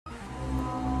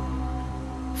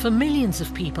For millions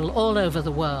of people all over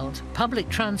the world, public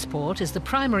transport is the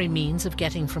primary means of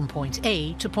getting from point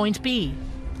A to point B.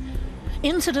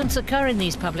 Incidents occur in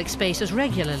these public spaces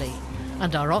regularly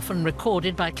and are often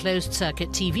recorded by closed-circuit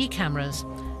TV cameras.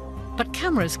 But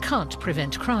cameras can't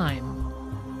prevent crime.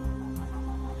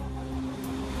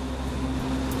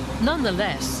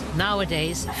 Nonetheless,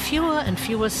 nowadays, fewer and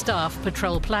fewer staff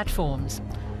patrol platforms.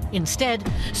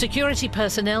 Instead, security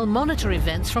personnel monitor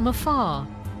events from afar.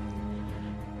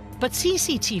 But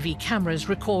CCTV cameras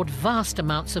record vast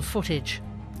amounts of footage.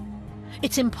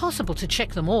 It's impossible to check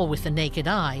them all with the naked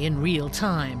eye in real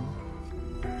time.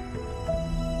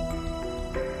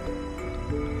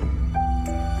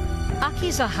 Aki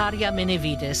Zaharia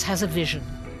Menevides has a vision.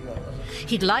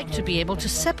 He'd like to be able to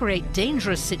separate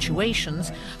dangerous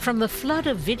situations from the flood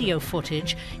of video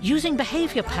footage using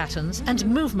behavior patterns and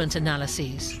movement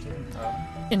analyses.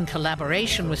 In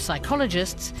collaboration with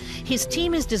psychologists, his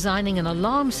team is designing an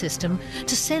alarm system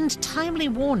to send timely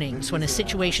warnings when a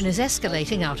situation is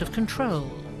escalating out of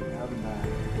control.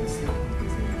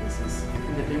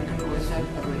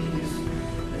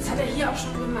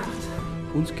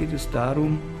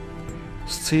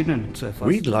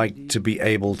 We'd like to be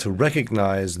able to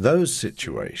recognize those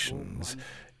situations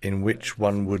in which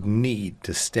one would need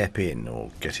to step in or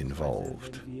get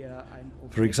involved.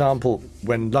 For example,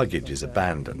 when luggage is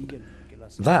abandoned,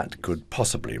 that could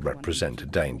possibly represent a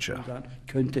danger.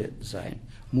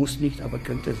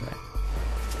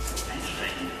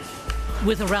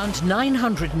 With around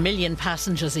 900 million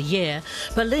passengers a year,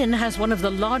 Berlin has one of the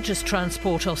largest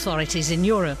transport authorities in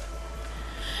Europe.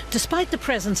 Despite the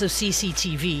presence of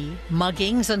CCTV,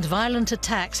 muggings and violent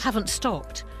attacks haven't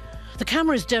stopped. The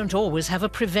cameras don't always have a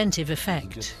preventive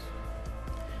effect.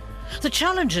 The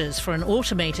challenges for an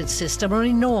automated system are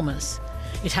enormous.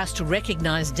 It has to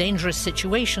recognize dangerous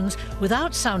situations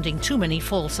without sounding too many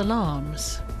false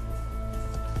alarms.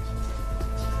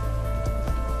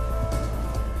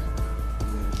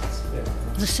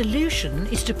 The solution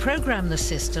is to program the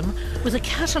system with a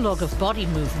catalogue of body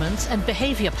movements and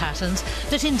behavior patterns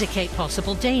that indicate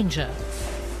possible danger,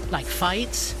 like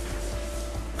fights,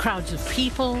 crowds of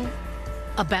people,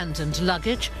 abandoned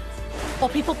luggage, or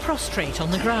people prostrate on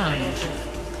the ground.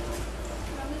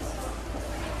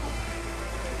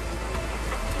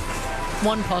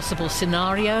 One possible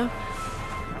scenario: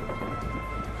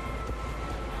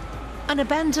 an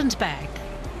abandoned bag,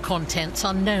 contents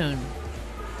unknown.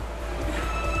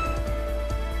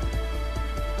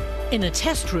 In a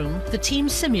test room, the team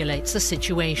simulates the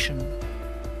situation.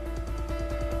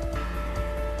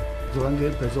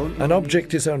 An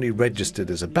object is only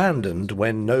registered as abandoned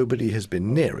when nobody has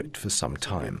been near it for some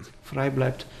time.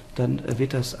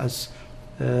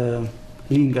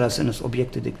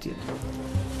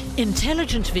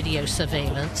 Intelligent video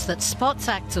surveillance that spots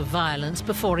acts of violence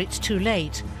before it's too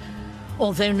late.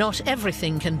 Although not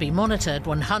everything can be monitored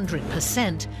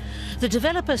 100%, the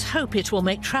developers hope it will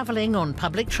make travelling on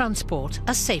public transport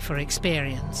a safer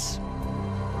experience.